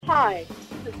Hi,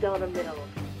 this is Donna Mills.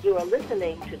 You are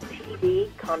listening to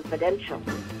TV Confidential.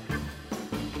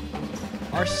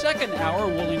 Our second hour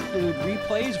will include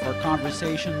replays of our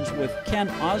conversations with Ken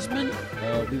Osmond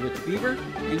of Bewitched Beaver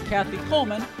and Kathy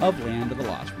Coleman of Land of the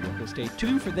Lost. We hope you'll stay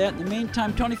tuned for that. In the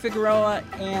meantime, Tony Figueroa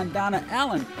and Donna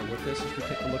Allen are with us as we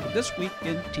take a look at this week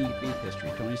in TV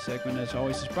history. Tony's segment, as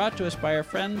always, is brought to us by our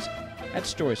friends at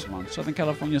Story Salon, Southern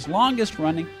California's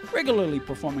longest-running, regularly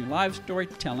performing live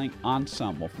storytelling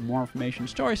ensemble. For more information,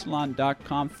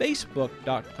 StorySalon.com,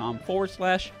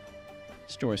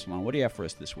 Facebook.com/Story Salon. What do you have for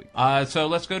us this week? So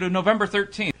let's go to November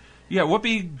 13th. Yeah,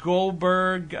 Whoopi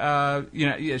Goldberg,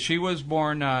 she was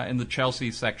born in the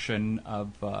Chelsea section of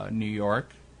New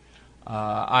York.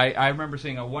 I remember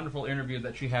seeing a wonderful interview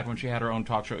that she had when she had her own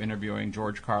talk show interviewing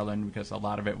George Carlin, because a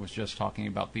lot of it was just talking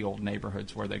about the old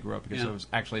neighborhoods where they grew up, because it was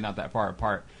actually not that far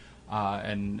apart.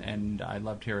 And I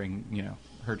loved hearing,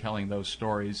 her telling those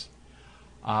stories.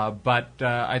 But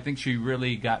I think she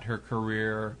really got her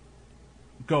career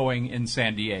going in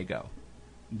San Diego.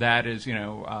 That is,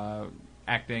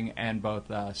 acting and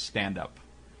both stand-up.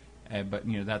 But,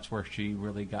 that's where she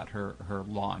really got her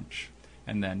launch.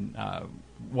 And then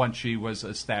once she was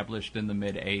established in the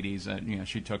mid-'80s,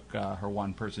 she took her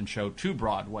one-person show to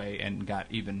Broadway and got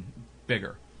even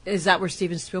bigger. Is that where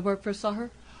Steven Spielberg first saw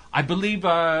her? I believe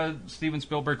Steven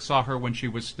Spielberg saw her when she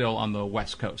was still on the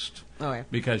West Coast. Oh, yeah.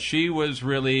 Because she was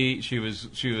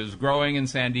growing in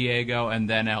San Diego and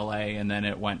then L.A. and then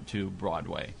it went to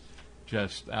Broadway.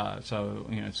 Just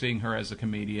seeing her as a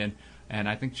comedian, and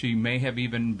I think she may have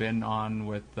even been on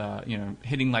with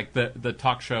hitting like the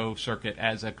talk show circuit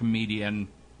as a comedian.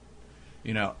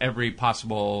 Every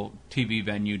possible TV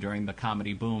venue during the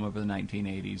comedy boom of the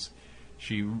 1980s.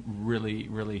 She really,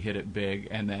 really hit it big.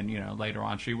 And then, later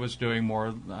on she was doing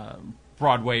more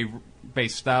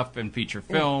Broadway-based stuff and feature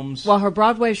films. Well, her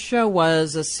Broadway show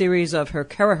was a series of her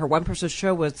one-person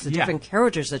show was the different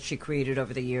characters that she created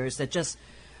over the years that just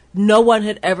no one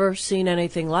had ever seen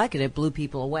anything like it. It blew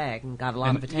people away and got a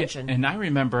lot of attention. And I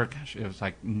remember, it was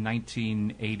like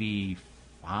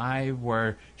 1985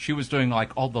 where she was doing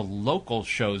like all the local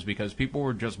shows because people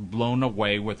were just blown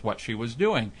away with what she was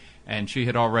doing. And she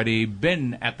had already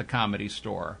been at the Comedy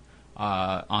Store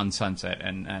on Sunset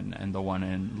and the one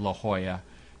in La Jolla.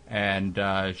 And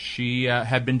she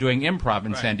had been doing improv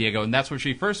in San Diego, and that's where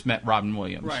she first met Robin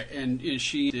Williams. Right, and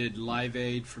she did Live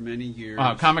Aid for many years.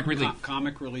 Comic Relief.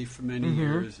 Comic Relief for many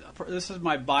years. This is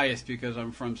my bias because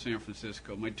I'm from San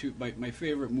Francisco. My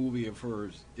favorite movie of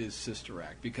hers is Sister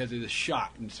Act because it is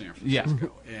shot in San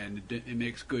Francisco, and it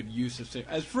makes good use of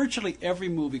as virtually every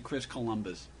movie Chris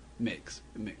Columbus makes.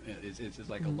 It's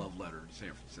like a love letter to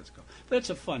San Francisco. But it's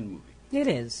a fun movie. It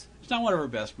is. It's not one of her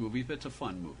best movies, but it's a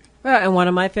fun movie. Well, and one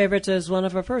of my favorites is one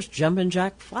of her first, Jumpin'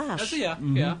 Jack Flash.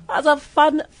 Yeah. That's a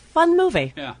fun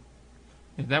movie. Yeah.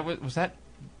 That was that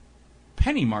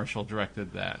Penny Marshall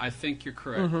directed that. I think you're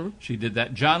correct. She did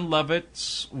that. John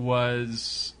Lovitz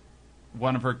was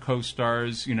one of her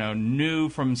co-stars, new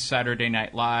from Saturday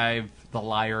Night Live, the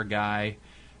liar guy.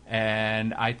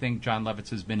 And I think John Lovitz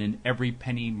has been in every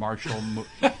Penny Marshall movie.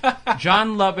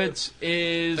 John Lovitz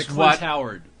is like Clint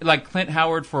Howard. Like Clint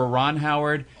Howard for Ron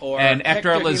Howard, or and Hector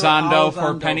Elizondo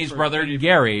for Penny's brother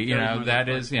Gary. That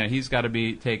is, he's got to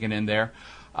be taken in there.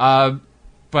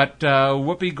 But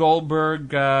Whoopi Goldberg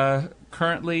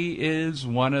currently is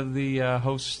one of the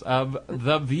hosts of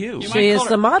The View. She is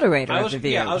the moderator of The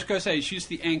View. Yeah, I was going to say, she's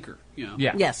the anchor. Yeah.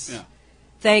 Yes. Yeah.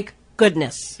 Thank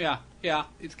goodness. Yeah.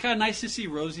 It's kind of nice to see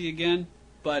Rosie again,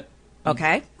 but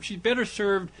she's better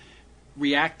served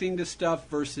reacting to stuff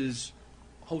versus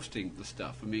hosting the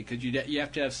stuff. I mean, because you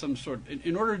have to have some sort.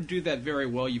 In order to do that very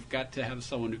well, you've got to have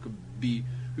someone who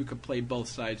could play both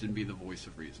sides and be the voice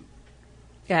of reason.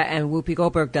 Yeah, and Whoopi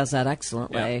Goldberg does that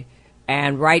excellently. Yeah.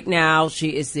 And right now,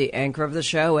 she is the anchor of the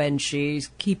show, and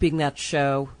she's keeping that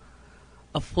show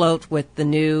afloat with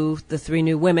the 3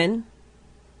 new women.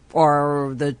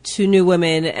 Or the 2 new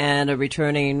women and a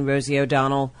returning Rosie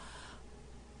O'Donnell.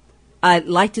 I'd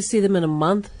like to see them in a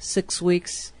month, 6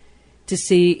 weeks, to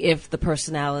see if the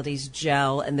personalities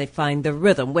gel and they find the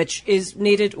rhythm, which is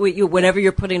needed whenever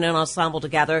you're putting an ensemble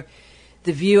together.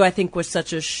 The View, I think, was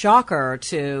such a shocker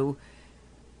to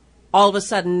all of a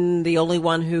sudden the only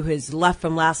one who has left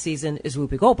from last season is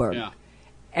Whoopi Goldberg. Yeah.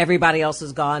 Everybody else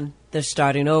is gone. They're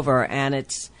starting over, and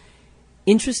it's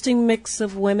interesting mix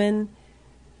of women.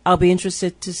 I'll be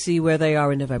interested to see where they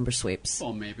are in November sweeps.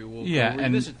 Well, maybe we'll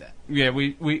revisit that. Yeah,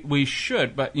 we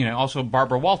should, but also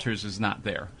Barbara Walters is not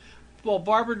there. Well,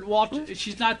 Barbara Walters,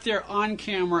 she's not there on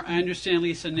camera. I understand, at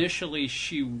least initially,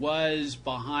 she was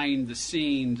behind the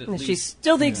scenes. And she's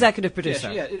still the executive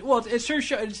producer. Yes, yeah. Well, it's her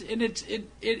show, and it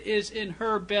is in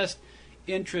her best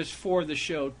interest for the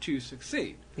show to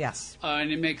succeed. Yes.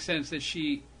 And it makes sense that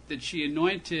she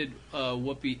anointed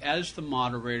Whoopi as the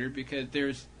moderator, because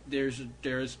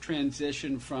there's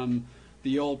transition from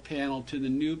the old panel to the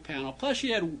new panel. Plus,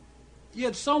 you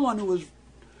had someone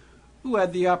who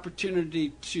had the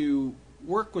opportunity to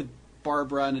work with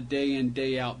Barbara on a day in,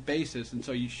 day out basis, and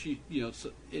so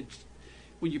so it's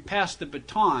when you pass the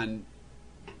baton.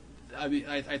 I mean,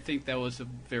 I think that was a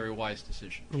very wise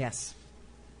decision. Yes.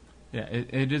 Yeah,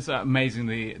 it is amazing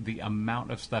the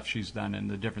amount of stuff she's done and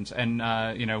the difference. And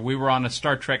we were on a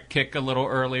Star Trek kick a little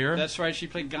earlier. That's right. She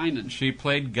played Guinan. She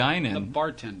played Guinan, the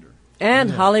bartender.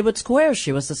 And Hollywood Squares.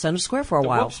 She was the center square for a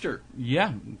while. Webster.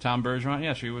 Yeah, Tom Bergeron.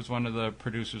 Yeah, she was one of the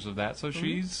producers of that. So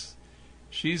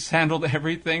she's handled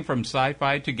everything from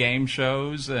sci-fi to game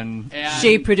shows, and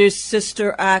she produced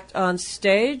Sister Act on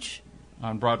stage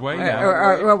on Broadway.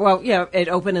 It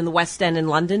opened in the West End in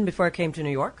London before it came to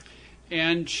New York.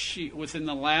 And she, within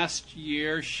the last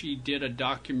year, she did a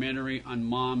documentary on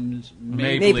Moms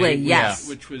Mabley, yes,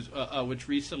 which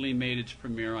recently made its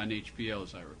premiere on HBO,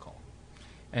 as I recall.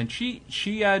 And she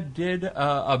did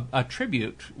a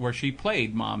tribute where she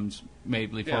played Moms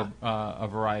Mabley for a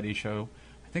variety show.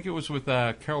 I think it was with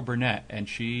Carol Burnett, and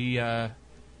she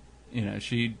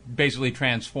basically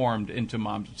transformed into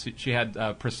Moms. She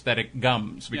had prosthetic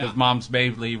gums because Moms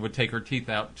Mabley would take her teeth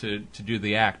out to do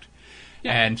the act.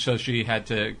 Yeah. And so she had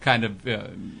to kind of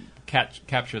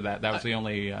capture that. That was the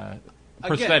only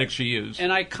prosthetic she used. An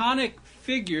iconic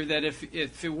figure that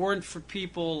if it weren't for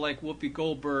people like Whoopi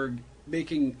Goldberg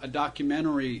making a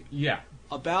documentary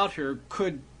about her,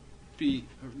 could be...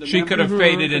 She could have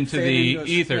faded into the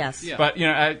ether. Yes. Yeah. But,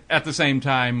 at the same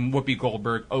time, Whoopi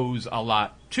Goldberg owes a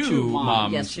lot to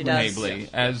Moms yes, she does. Mabley,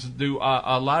 as do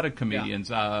a lot of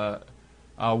comedians.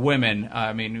 Women,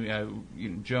 I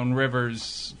mean, Joan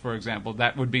Rivers, for example,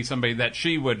 that would be somebody that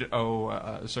she would owe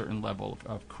a certain level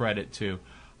of credit to.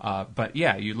 But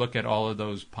you look at all of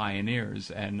those pioneers,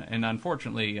 and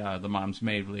unfortunately, the Moms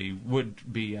Mabley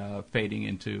would be fading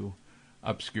into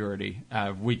obscurity.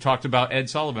 We talked about Ed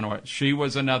Sullivan. She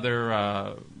was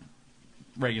another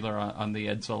regular on the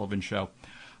Ed Sullivan Show.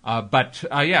 So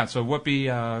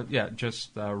Whoopi,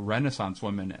 just a Renaissance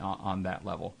woman on that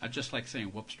level. I just like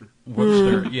saying Whoopster.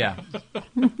 Whoopster, yeah.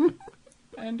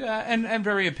 And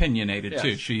very opinionated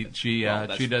too. She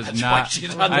does that's not. Why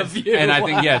she's on The View. And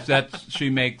I think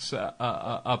she makes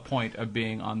a point of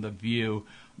being on The View.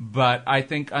 But I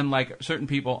think unlike certain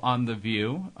people on The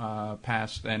View,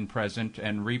 past and present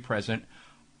and re-present,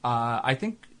 I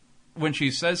think when she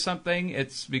says something,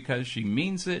 it's because she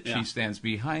means it. Yeah. She stands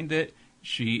behind it.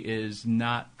 She is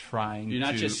not trying. You're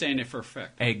not just saying it for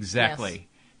effect. Exactly. Yes.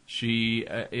 She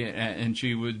and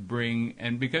she would bring,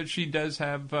 and because she does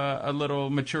have a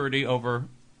little maturity over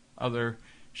other,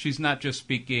 she's not just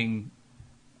speaking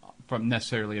from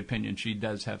necessarily opinion. She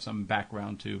does have some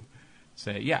background to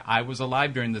say, I was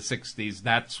alive during the 60s.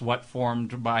 That's what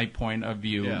formed my point of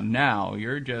view. Yeah. Now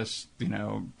you're just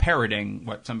parroting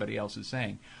what somebody else is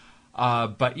saying.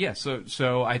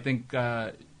 So I think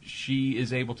she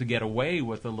is able to get away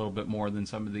with a little bit more than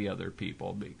some of the other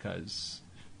people because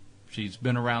she's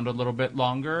been around a little bit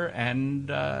longer,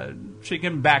 and she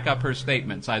can back up her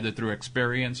statements either through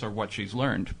experience or what she's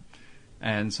learned.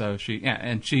 And so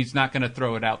she's not going to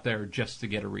throw it out there just to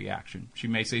get a reaction. She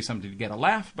may say something to get a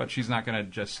laugh, but she's not going to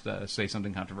just say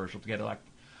something controversial to get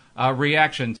a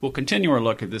reaction. We'll continue our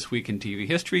look at This Week in TV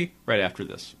History right after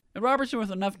this. At Robertson,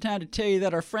 with enough time to tell you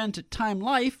that our friends at Time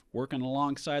Life, working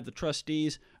alongside the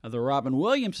trustees of the Robin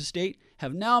Williams estate,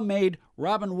 have now made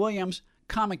Robin Williams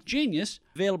Comic Genius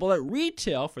available at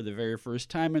retail for the very first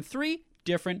time in 3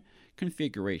 different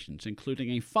configurations, including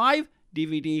a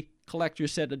 5-DVD collector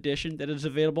set edition that is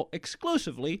available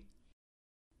exclusively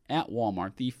at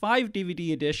Walmart. The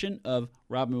 5-DVD edition of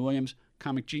Robin Williams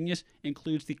Comic Genius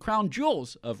includes the crown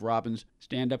jewels of Robin's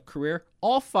stand-up career,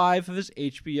 all 5 of his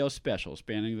HBO specials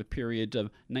spanning the periods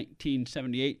of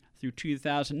 1978 through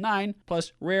 2009,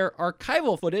 plus rare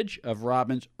archival footage of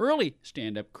Robin's early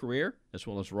stand-up career, as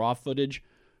well as raw footage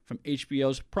from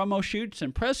HBO's promo shoots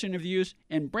and press interviews,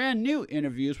 and brand new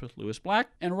interviews with Lewis Black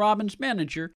and Robin's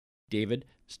manager, David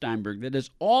Steinberg. That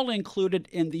is all included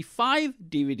in the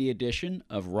 5-DVD edition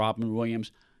of Robin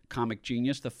Williams Comic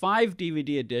Genius. The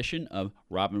 5-DVD edition of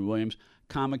Robin Williams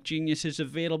Comic Genius is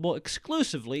available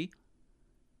exclusively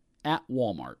at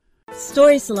Walmart.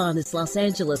 Story Salon is Los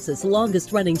Angeles'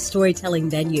 longest-running storytelling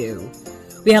venue.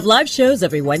 We have live shows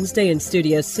every Wednesday in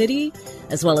Studio City,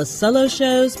 as well as solo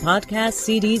shows, podcasts,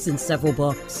 CDs, and several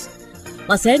books.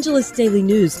 Los Angeles Daily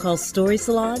News calls Story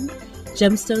Salon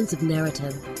Gemstones of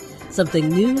Narrative, something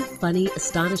new, funny,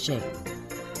 astonishing.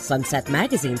 Sunset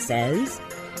Magazine says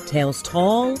tales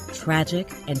tall, tragic,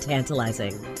 and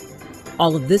tantalizing.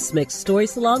 All of this makes Story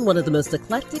Salon one of the most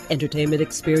eclectic entertainment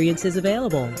experiences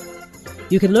available.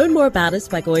 You can learn more about us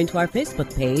by going to our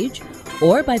Facebook page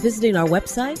or by visiting our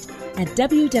website at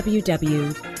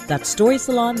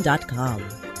www.storysalon.com.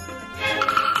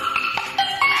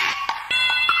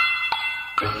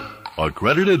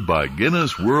 Accredited by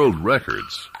Guinness World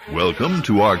Records, welcome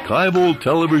to Archival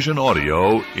Television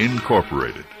Audio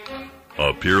Incorporated,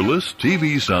 a peerless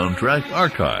TV soundtrack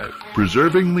archive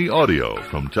preserving the audio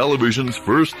from television's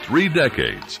first 3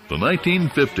 decades, the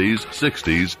 1950s,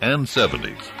 60s, and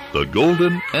 70s, the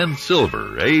golden and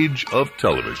silver age of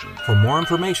television. For more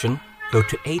information, go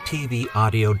to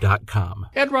atvaudio.com.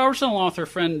 Ed Robertson, along with her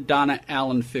friend Donna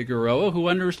Allen Figueroa, who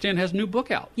I understand has a new book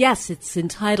out. Yes, it's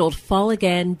entitled Fall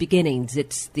Again Beginnings.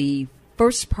 It's the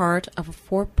first part of a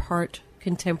 4-part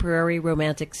contemporary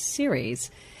romantic series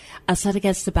set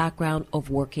against the background of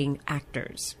working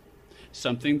actors.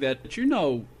 Something that you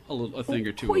know a thing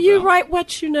or two about. You write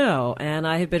what you know, and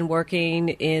I have been working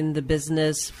in the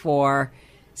business for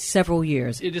several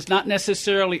years. It is not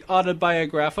necessarily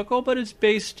autobiographical, but it's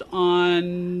based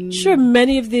on... Sure,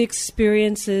 many of the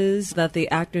experiences that the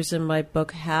actors in my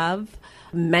book have,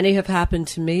 many have happened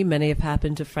to me, many have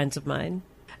happened to friends of mine.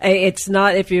 It's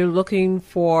not, if you're looking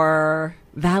for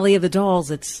Valley of the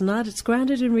Dolls, it's not, it's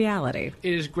grounded in reality.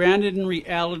 It is grounded in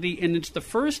reality, and it's the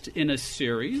first in a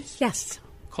series. Yes.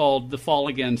 Called the Fall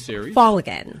Again series. Fall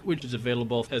Again. Which is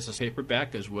available as a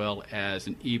paperback as well as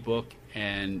an ebook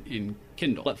and in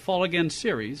Kindle at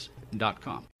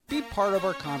fallagainseries.com. Be part of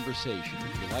our conversation.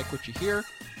 If you like what you hear,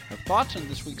 have thoughts on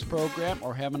this week's program,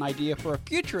 or have an idea for a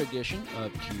future edition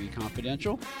of TV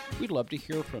Confidential, we'd love to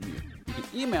hear from you. You can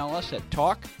email us at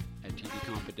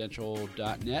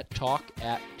talk@tvconfidential.net,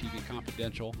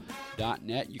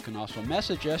 talk@tvconfidential.net. You can also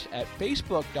message us at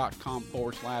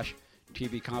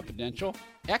facebook.com/TV Confidential,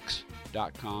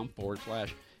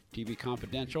 x.com/TV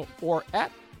Confidential, or at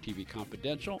TV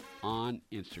Confidential on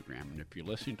Instagram. And if you're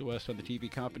listening to us on the TV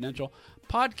Confidential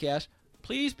podcast,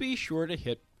 please be sure to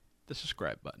hit the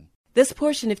subscribe button. This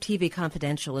portion of TV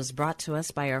Confidential is brought to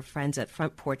us by our friends at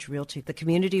Front Porch Realty, the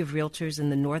community of realtors in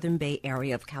the Northern Bay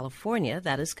Area of California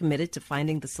that is committed to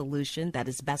finding the solution that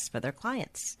is best for their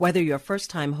clients. Whether you're a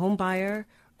first-time home buyer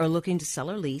or looking to sell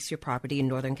or lease your property in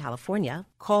Northern California,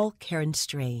 call Karen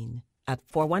Strain at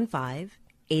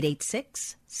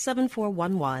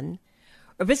 415-886-7411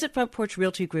 or visit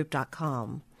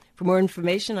frontporchrealtygroup.com for more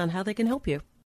information on how they can help you.